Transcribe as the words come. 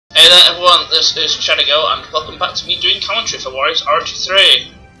everyone, this is Shadigo, and welcome back to me doing commentary for Warriors Orochi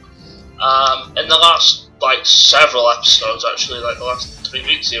 3. In the last, several episodes actually, the last 3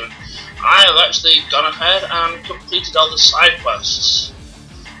 weeks even, I have actually gone ahead and completed all the side quests.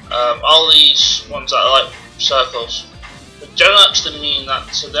 All these ones that are like circles. They don't actually mean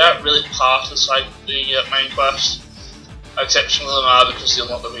that, so they aren't really part of the main quest, except some of them are because they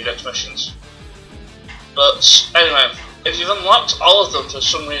unlock the redux missions. But anyway, if you've unlocked all of them for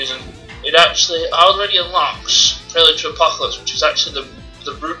some reason, it actually already unlocks Prelude to Apocalypse, which is actually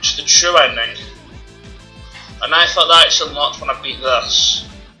the route to the true ending. And I thought that actually unlocked when I beat this.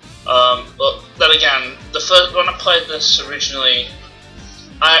 But then again, when I played this originally,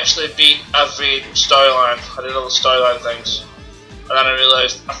 I actually beat every storyline. I did all the storyline things, and then I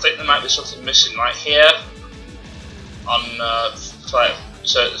realised I think there might be something missing right here on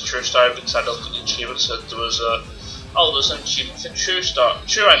so the true story, because I looked at the achievement, so there was there's an achievement for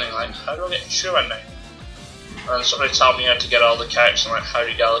true ending, like how do I get a true ending? And somebody told me how to get all the characters, and how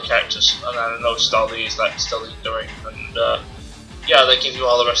do you get all the characters, and then I noticed all these that still need doing, and yeah, they give you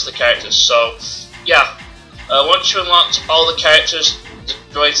all the rest of the characters. So yeah, once you unlocked all the characters,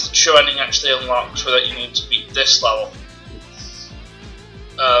 the way to the true ending actually unlocks without you need to beat this level.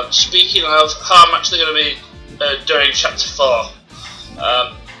 Speaking of how I'm actually going to be doing chapter 4,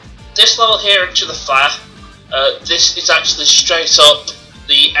 this level here, Into the Fire, this is actually straight up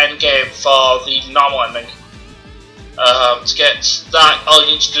the end game for the normal ending. To get that, all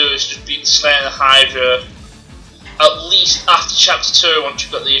you need to do is just beat the Slayer and the Hydra, at least after chapter 2, once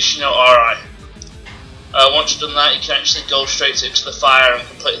you've got the Ishino Ori. Once you've done that, you can actually go straight to Into the Fire and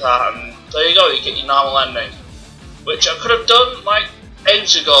complete that, and there you go, you get your normal ending. Which I could have done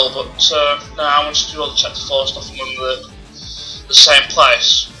ages ago, but no, I want to do all the chapter 4 stuff in the same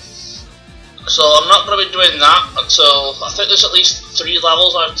place. So I'm not going to be doing that until, I think there's at least 3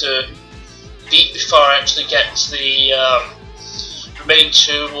 levels I have to beat before I actually get to the remaining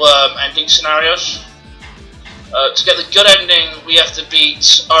 2 ending scenarios. To get the good ending, we have to beat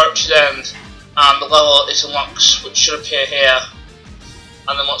Orochi's End, and the level it unlocks, which should appear here.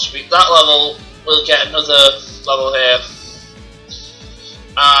 And then once we beat that level, we'll get another level here.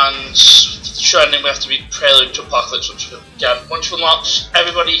 And for the true ending, we have to beat Prelude to Apocalypse, which again, once you've unlocked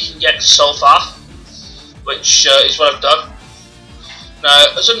everybody you can get so far, which is what I've done. Now,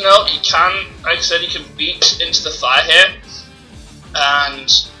 as a note, you can, like I said, you can beat Into the Fire here, and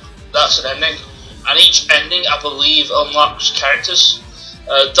that's an ending. And each ending, I believe, unlocks characters.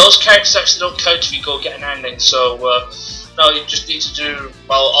 Those characters actually don't count if you go get an ending, so no, you just need to do,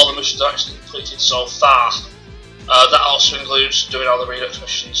 well, all the missions are actually completed so far. That also includes doing all the redux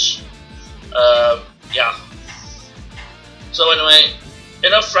missions. Yeah. So anyway,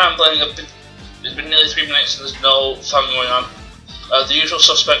 enough rambling. It's been nearly 3 minutes and there's no fun going on. The usual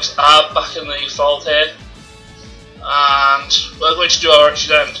suspects are back in the fold here, and we're going to do Orochi's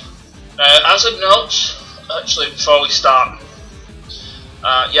End. Now, as a note, actually, before we start,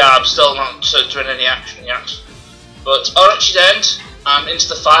 yeah, I'm still not doing any action yet, but Orochi's End and Into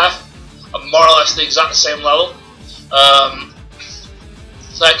the Fire are more or less the exact same level.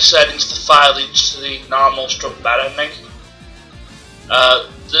 Like I said, Into the Fire leads to the normal stroke bad ending.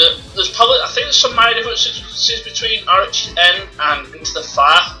 There's probably, I think there's some minor differences between Orochi's End and Into the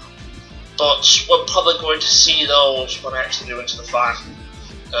Fire, but we're probably going to see those when I actually do Into the Fire,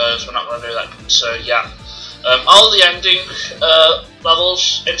 because we're not going to do that. So yeah, all the ending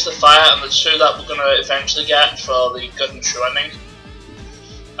levels, Into the Fire, and the 2 that we're going to eventually get for the good and true ending,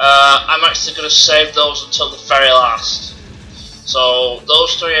 I'm actually going to save those until the very last. So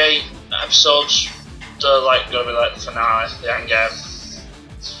those 3 episodes, they're going to be the finale, the end game.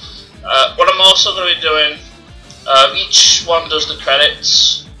 What I'm also going to be doing, each one does the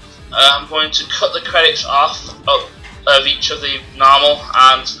credits. I'm going to cut the credits off of each of the normal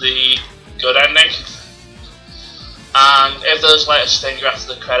and the good ending. And if there's a stinger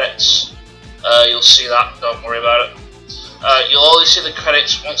after the credits, you'll see that, don't worry about it. You'll only see the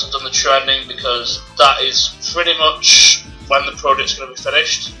credits once I've done the true ending, because that is pretty much when the project's going to be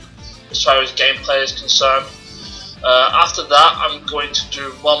finished, as far as gameplay is concerned. After that, I'm going to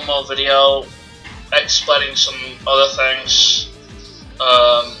do one more video explaining some other things,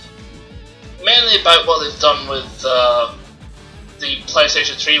 mainly about what they've done with the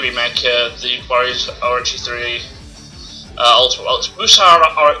PlayStation 3 remake, the Warriors Orochi 3 Ultimate, well, it's Musara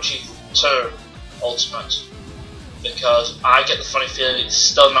Orochi 2 Ultimate, because I get the funny feeling it's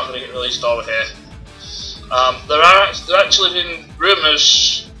still not going to get released over here. There actually been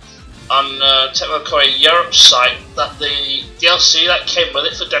rumours on Tecmo Koei Europe's site that the DLC that came with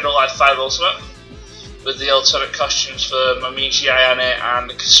it for Dead or Alive 5 Ultimate, with the alternate costumes for Momiji, Ayane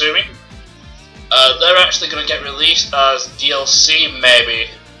and Kasumi, They're actually going to get released as DLC, maybe,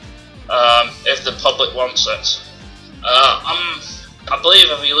 if the public wants it. I believe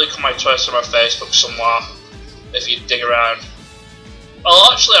if you look on my Twitter or my Facebook somewhere, if you dig around,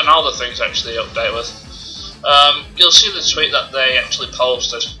 well, actually on all the things actually update with, you'll see the tweet that they actually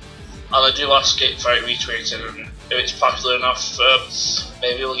posted, and they do ask it for it retweeted, and if it's popular enough,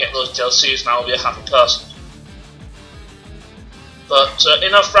 maybe we'll get those DLCs and I'll be a happy person. But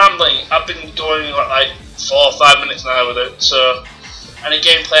enough rambling. I've been going like 4 or 5 minutes now with it, so any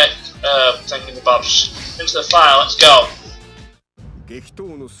gameplay thinking about, into the fire, let's go. 激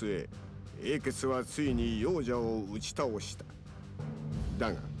闘の末、英傑はついに幼者を打ち倒した。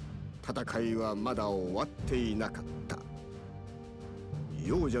だが、戦いはまだ終わっていなかった。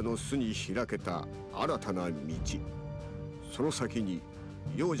幼者の巣に開けた新たな道。その先に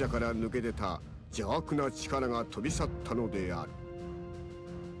幼者から抜け出た邪悪な力が飛び去ったのである。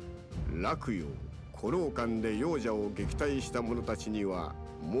洛陽、古老館で幼者を撃退した者たちには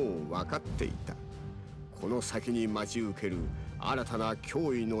もう分かっていた。この先に待ち受ける新たな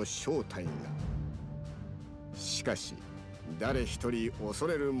脅威の正体が。しかし誰一人恐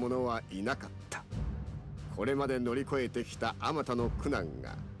れる者はいなかった。これまで乗り越えてきたあまたの苦難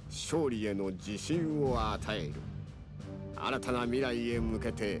が勝利への自信を与える。新たな未来へ向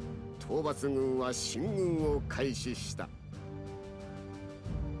けて討伐軍は進軍を開始した。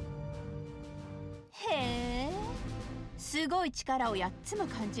へえ、すごい力を8つも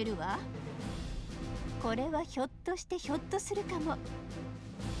感じるわ。これはひょっとしてひょっとするかも。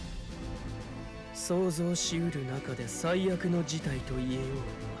想像しうる中で最悪の事態と言えようが、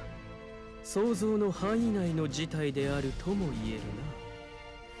想像の範囲内の事態であるとも言えるな。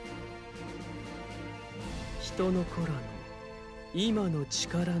人の子らの今の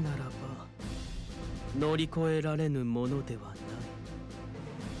力ならば乗り越えられぬものではない。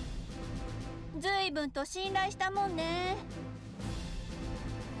随分と信頼したもんね。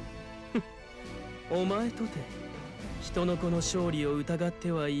お前とて人の子の勝利を疑っ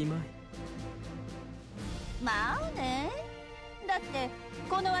てはいまい。まあね。だって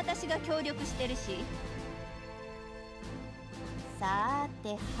この私が協力してるし。さ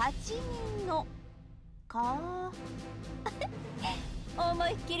ーて8人のか思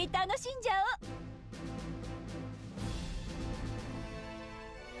いっきり楽しんじゃおう。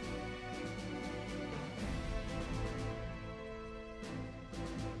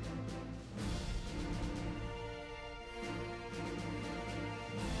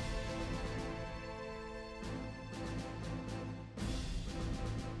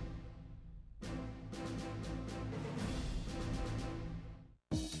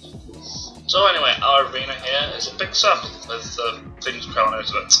So anyway, our arena here is a big circle with things crawling out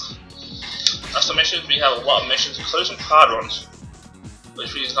of it. As for missions, we have a lot of missions, including some hard ones,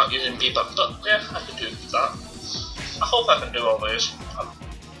 which means not using B-Bump, but yeah, I can do that. I hope I can do all these. I'm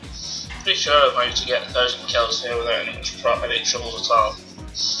pretty sure I've managed to get 1,000 kills here without any troubles at all.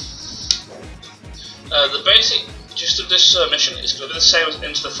 The basic gist of this mission is going to be the same as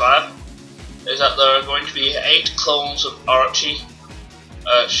Into the Fire, is that there are going to be 8 clones of Orochi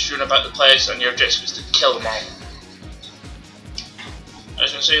shooting about the place, and your objective is to kill them all.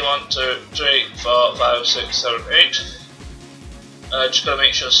 As you can see, 1, 2, 3, 4, 5, 6, 7, 8. Just gotta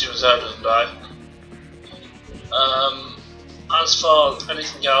make sure Sumazer doesn't die. As for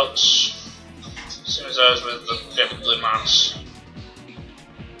anything else, Sumazer's with the great blue mass.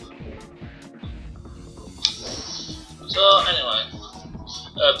 So anyway,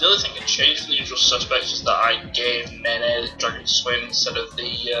 the other thing that changed from the usual suspects is that I gave Nene the Dragon Swing instead of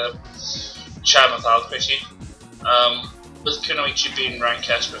the Charm of Valkyrie. With Kunoichi being rank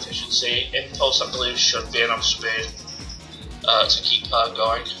S proficiency, Impulse I believe should be enough speed to keep her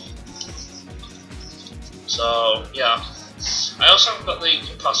going. So yeah, I also haven't got the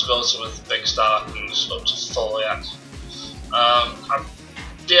compatibility with Big Star Weapons up to full yet. I'm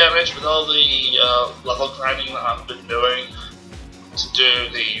damaged with all the level grinding that I've been doing to do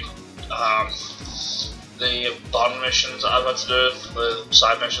the bond missions that I've had to do, the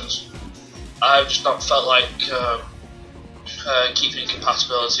side missions. I've just not felt like keeping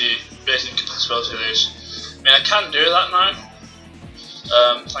compatibility, raising compatibility of these. I mean, I can do that now,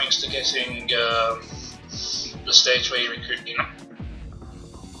 thanks to getting the stage where you recruit, you know.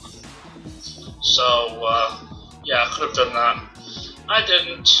 So yeah, I could have done that. I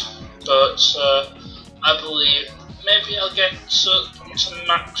didn't, but I believe maybe I'll get to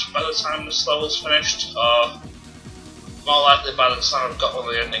max by the time this level's finished, or more likely by the time I've got all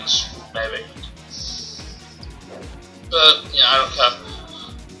the endings, maybe. But yeah, I don't care.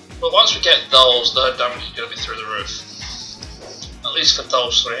 But once we get those, the damage is going to be through the roof. At least for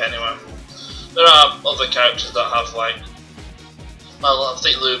those 3 anyway. There are other characters that have like, well, I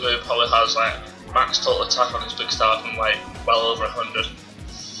think Lubu probably has like max total attack on his big star from like well over 100.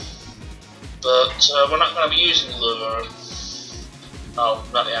 But we're not going to be using Lubu. Oh,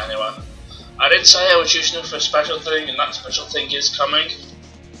 not yet anyway. I did say I was using him for a special thing, and that special thing is coming.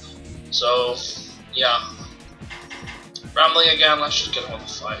 So, yeah. Rambling again, let's just get on with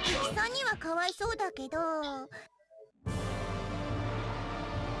the fight, shall we?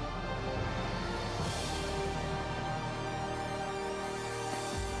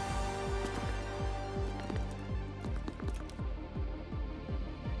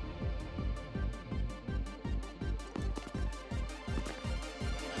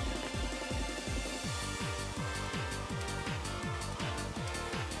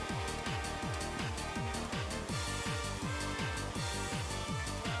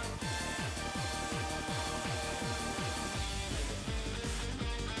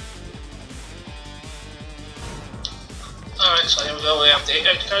 Alright, so here we go, we have the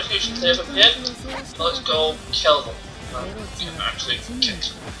execution table here. So let's go kill them. We can actually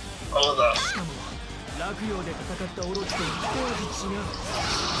get over there.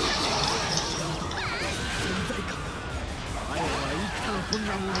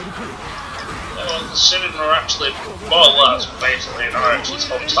 Well, considering we're actually more or less basically in Orochi's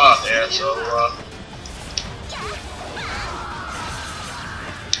home turf here, so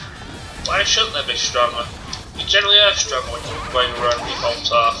why shouldn't they be stronger? You generally are stronger when you run the home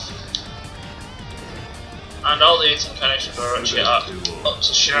turf. And all the 18 connections of Orochi are up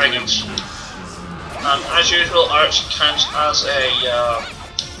to shenanigans. And as usual, Orochi counts as a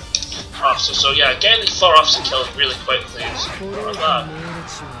officer, so yeah, getting the 4 officer kills really quickly is not bad.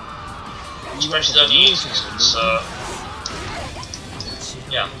 Especially on the easy, since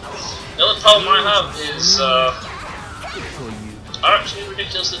yeah. The only problem I have is Orochi is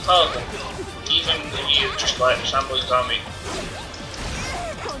ridiculously powerful. Even if you just like Shambles Army.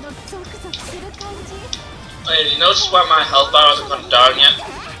 You notice why my health bar hasn't gone down yet?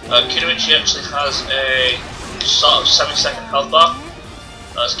 Kinuichi actually has a sort of semi-second health bar.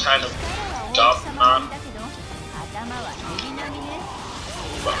 That's kind of gone now.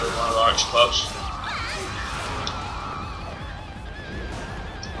 Probably one of the large clubs.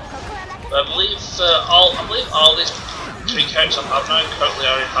 But I believe all these 3 characters I have now currently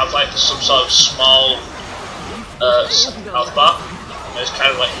already have like some sort of small health bar. It's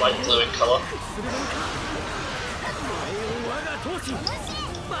kind of like light blue in colour.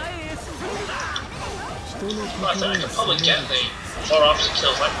 But I think I could probably get the 4 officer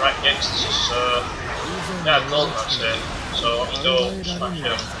kills like right next to this yeah, golden ones here. So let me go smash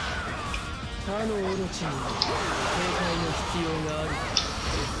him.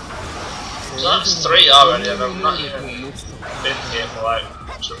 So that's 3 already, and I've not even been here for like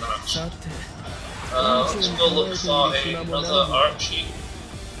 2 minutes. Let's go look for another Orochi.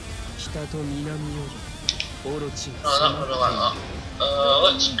 No, not really like that.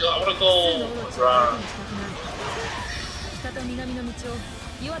 Let's go, I wanna go around.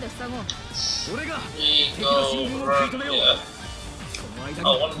 We go around here. Oh,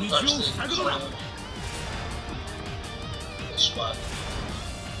 one of them's actually coming this way.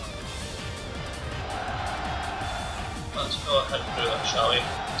 Let's go ahead and do that, shall we?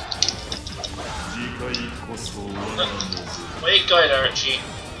 Where you going, Orochi?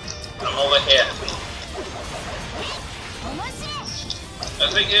 I'm over here. The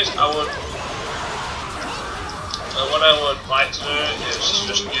thing is, what I would like to do is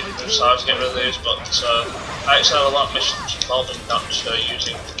just use Musar to get rid of these, but I actually have a lot of missions involving not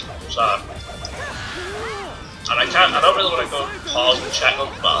using Musar. And I don't really want to go pause and check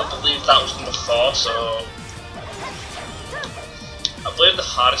them, but I believe that was number 4, so I believe the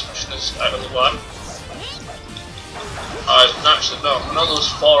hardest mission is out of the one. Actually no, I know there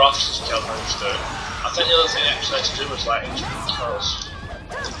was 4 officers killed I used to do. I think the other thing I actually had to do was like kills.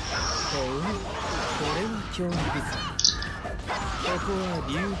 I'll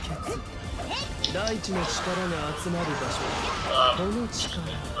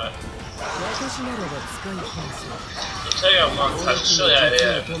tell you what, that's a silly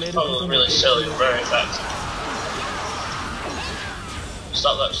idea, probably really silly and very effective.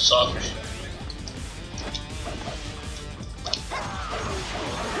 Stop that sword machine.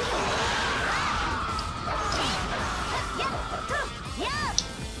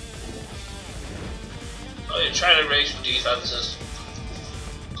 Oh, you're trying to raise your defenses.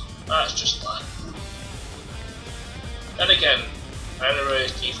 That's just fine. Then again, trying to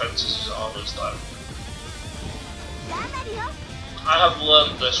raise defenses is always fine. I have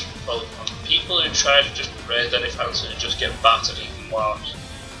learned this from Pokemon. People who try to just raise their defenses just get battered even worse.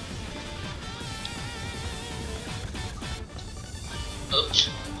 Oops.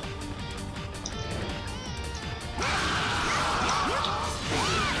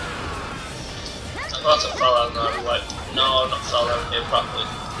 I thought I fell out and I was like, no, I'm not fell down here properly.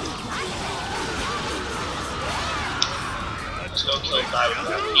 Let's go kill Diamond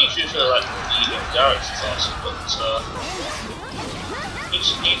Man. He's usually like the Garage is awesome, but he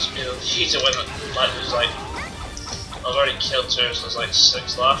just needs to be the leader when like there's like I've already killed two, so there's like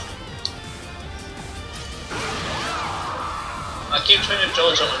 6 left. I keep trying to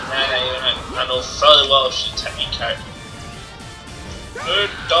dodge on with Nana, even I know fairly well she's a technique character.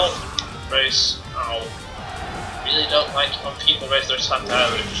 Don't race. Oh, really don't like when people raise their attack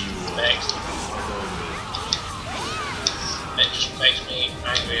out. It just makes me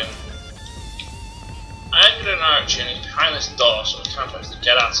angry. And I angered an Orochi and he's behind this door, so we can't actually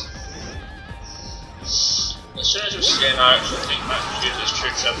get at him. As soon as we see an Orochi, I think Max uses his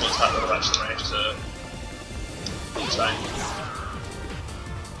true triple attack that will actually manage to attack.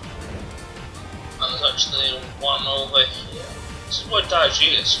 And there's actually one over here. This is where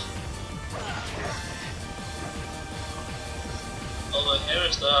Daiji is. Over here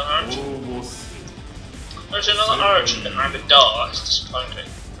is the Orochi. There's another Orochi behind the door, that's disappointing.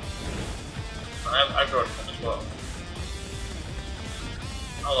 I have aggro him as well.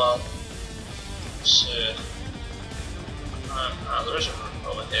 Oh well. Let's see. There is a room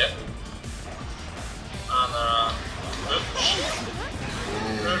over here. And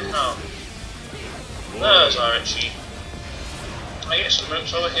no. There's Orochi. Can I get some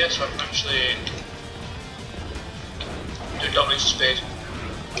rooms over here so I can actually do domination speed?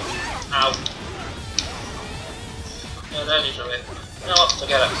 Ow. Yeah, there you go. You know what?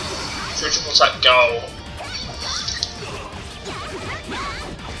 Forget it. Triple attack, go.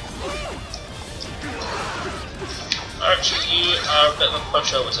 Orochi, you are a bit of a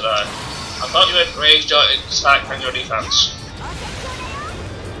pushover today. I thought you had rage, your attack, and your defense.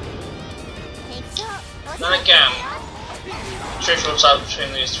 Then again, triple attack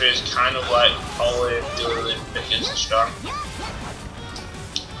between these three is kind of like always really big and strong.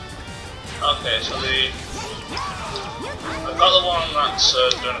 Okay, so I've got the one that's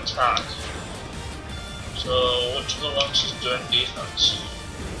doing attack. So which of the ones is doing defense?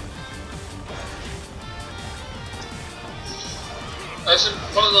 It's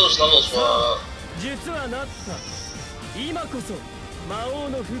one of those levels where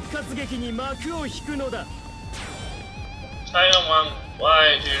Taiwan,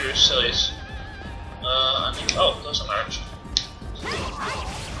 why do you do sillies? Oh, there's an Orochi.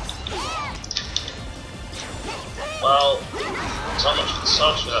 Well, there's not much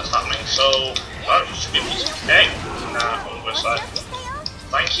sorcery that's happening, so Orochi should be able to okay. Nah, on the side.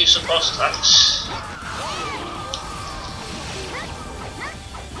 Thank you, support attacks.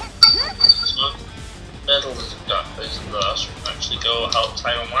 So, middle is there, so we can actually go help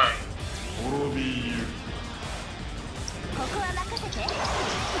Taiwan Wang.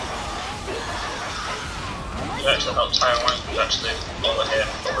 You actually help Taiwan, who's actually over here,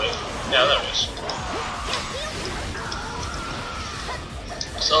 Yeah, there it is.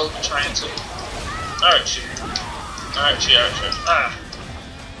 Still trying to... Orochi. Ah!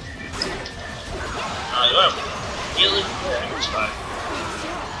 Ah, you are really good, it's fine.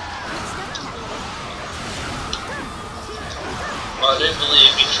 Well, I do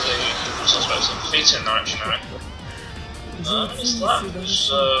believe each of the suspects are defeating Orochi now. Is that?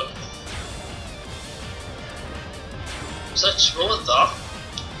 Is that just roll with that?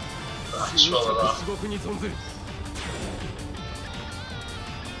 Just roll with that.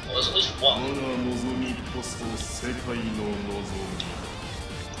 Well, there's at least one.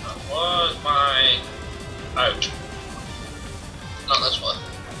 Where's my... out? Not this one.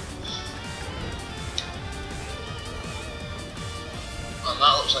 And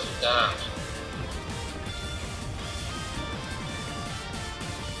that looks like a dead end.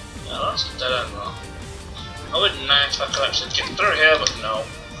 Yeah, that's a dead end though. I would know if I could actually get through here, but no.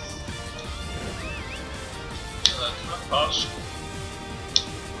 Can I pass?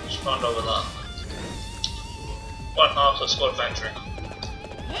 Spawned over that. What half? Let's go adventuring.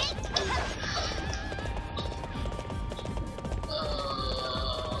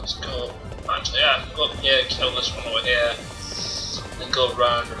 Let's go. Actually, yeah, I can go up here, kill this one over here, then go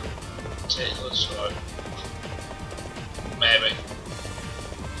around and take this one. Maybe.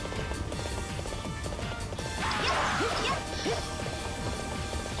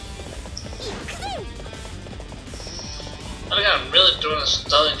 And again, I'm really doing a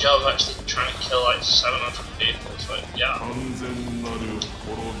stunning job of actually trying to kill like 700 people, so yeah.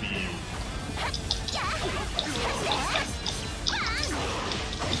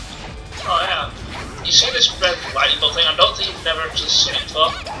 Oh yeah, you see this red lightning bolt thing, I don't think you've never actually seen it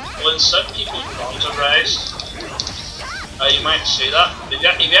before. When certain people's bombs are raised, you might see that. If you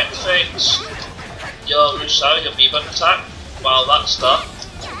activate your Musou, your B-button attack, while that's done,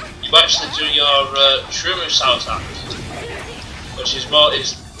 you actually do your true Musou attack, which is more,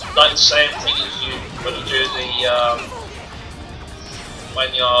 it's like the same thing as you when you do the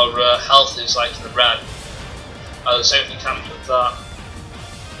when your health is like in the red. The same thing happens with that.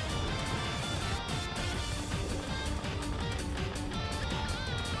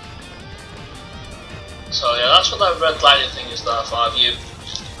 So yeah, that's what that red lightning thing is there for.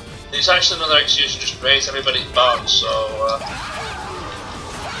 There's actually another excuse to just raise everybody's bounds, so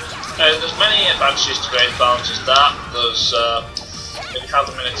there's many advantages to raise bounds. Is that there's if you have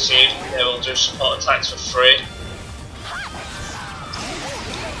them in a team, they will do support attacks for free.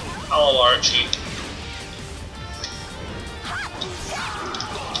 Hello, Orochi.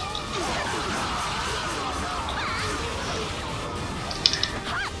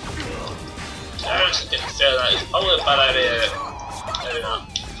 I honestly didn't feel that. It's probably a bad idea. Maybe not.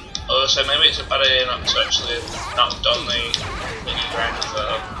 Although, so maybe it's a bad idea not to actually not done the mini grind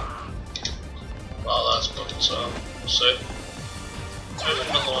well, that's good, so we'll see. There's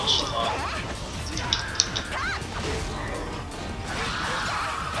another one somewhere.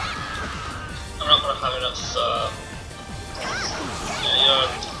 I'm not going to have enough. Yeah, you're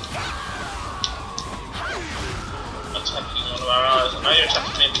attacking one of our allies, and now you're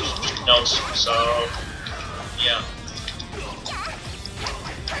attacking me because you noticed me, so yeah.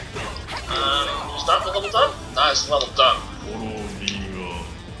 Is that the level done? That is the level done.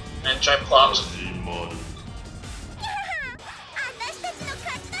 Enjoy plot.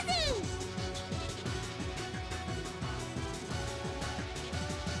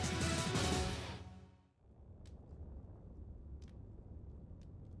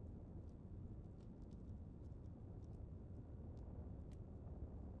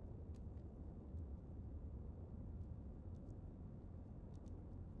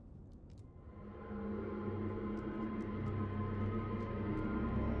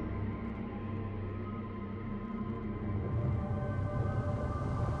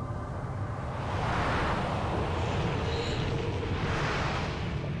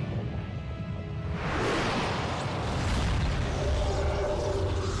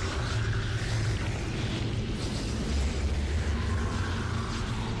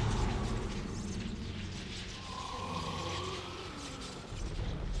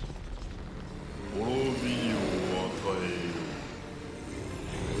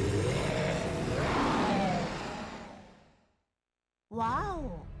わ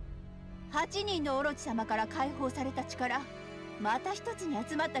お、8人のオロチ様から解放された力、また一つに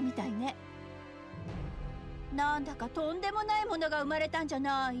集まったみたいね。なんだかとんでもないものが生まれたんじゃ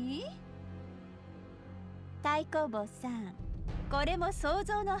ない？太鼓坊さん、これも想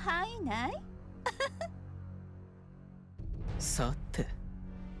像の範囲内？さて、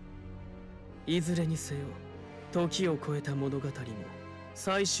いずれにせよ、時を超えた物語も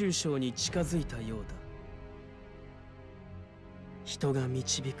最終章に近づいたようだ。人が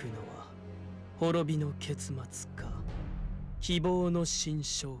導くのは滅びの結末か希望の新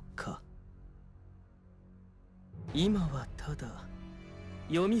章か。今はただ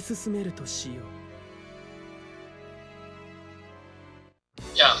読み進めるとしよう。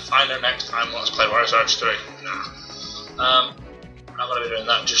Yeah, find her next time. Let's play Warriors Arch 3. Nah. I'm not gonna be doing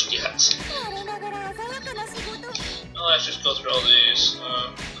that just yet. Let's just go through all these.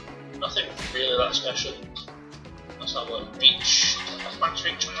 Nothing really that special. Let's have a reach. Have max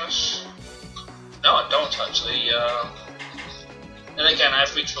reach on this? No, I don't actually. And again,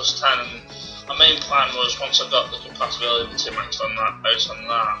 I've reached plus 10, and my main plan was once I got the compatibility to max on that,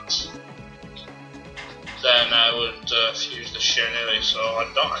 then I would fuse the Shinui, so I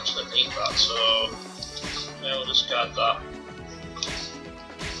don't actually need that, so yeah, we'll discard that.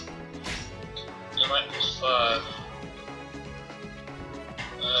 Yeah, might plus 5.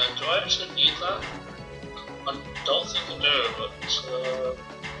 Do I actually need that? I don't think I do, but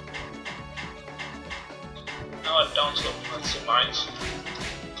no, I don't. So that's a might.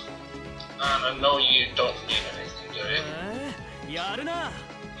 And I know you don't need anything, do you?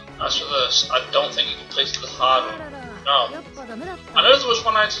 As for this, I don't think you completed the hard one. No. I know there was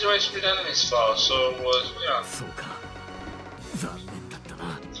one I had to do 800 enemies for, so yeah.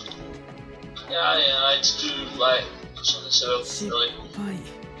 Yeah, I had to do like something sort of really.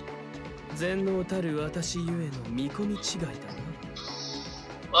 全能たる私ゆえの見込み違いだな。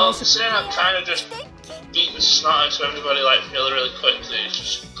Well, considering I kind of just beat the snot out of everybody like really quickly, it's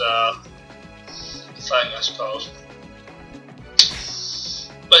just thing, I suppose.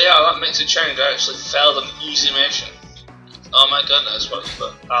 But yeah, that makes a change. I actually failed an easy mission. Oh my goodness, what's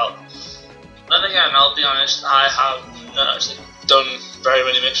the hell? Then again, I'll be honest, I have not actually done very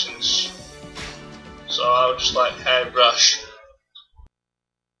many missions. So I would just like, hey,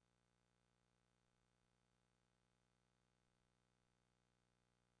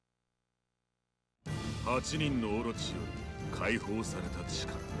 rush.8人のオロチより解放された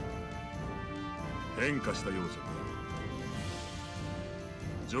力変化したようじゃ。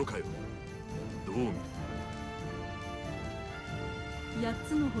ジョカよ、どう見る？8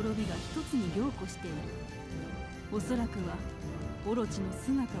つの滅びが1つに凝固している。おそらくはオロチの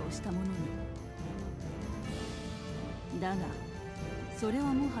姿をしたものに。だがそれは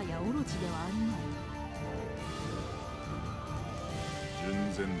もはやオロチではあるまい。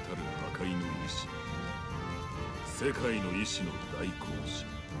純然たる破壊の意志、世界の意志の代行者、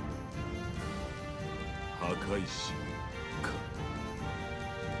破壊神か。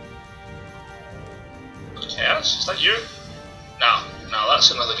Chaos? Is that you? No,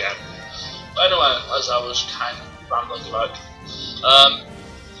 that's another game. But anyway, as I was kind of rambling about,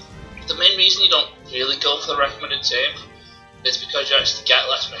 the main reason you don't really go for the recommended team is because you actually get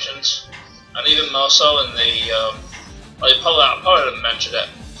less missions, and even more so in the, well, I probably didn't mention it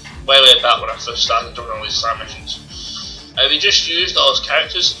way back when I first started doing all these side missions. If you just use those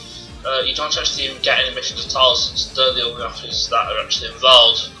characters, you don't actually even get any missions at all, since they're the only offers that are actually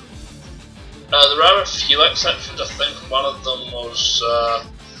involved. There are a few exceptions. I think one of them was,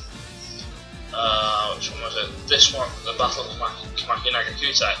 which one was it? This one, the Battle of Kamaki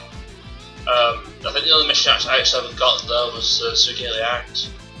Nagakutai. I think the only mission I actually ever got there was Sugili Act.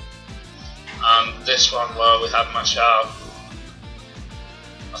 And this one where we had Machao.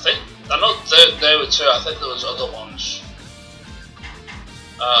 I know there were two, I think there was other ones.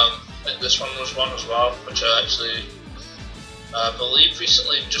 I think this one was one as well, which I actually believe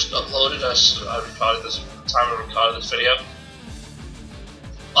recently just uploaded as I recorded this time I recorded this video.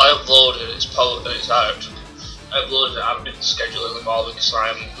 I uploaded it, it's out. I uploaded it, I've been scheduling them all because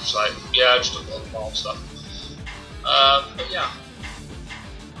I'm just like, yeah, just upload them all and stuff. But yeah.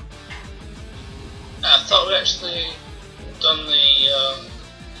 I thought we actually done the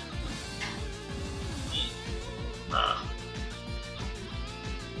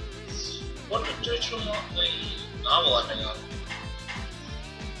what did we do to unlock the novel ending on?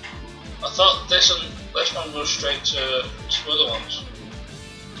 I thought this one goes straight to other ones.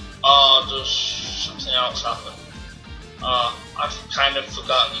 Or does something else happen? I've kind of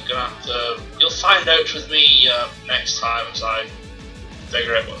forgotten. You'll find out with me next time as I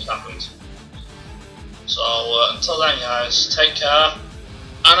figure out what's happened. So until then guys, take care, and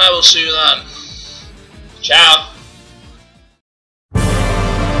I will see you then. Ciao!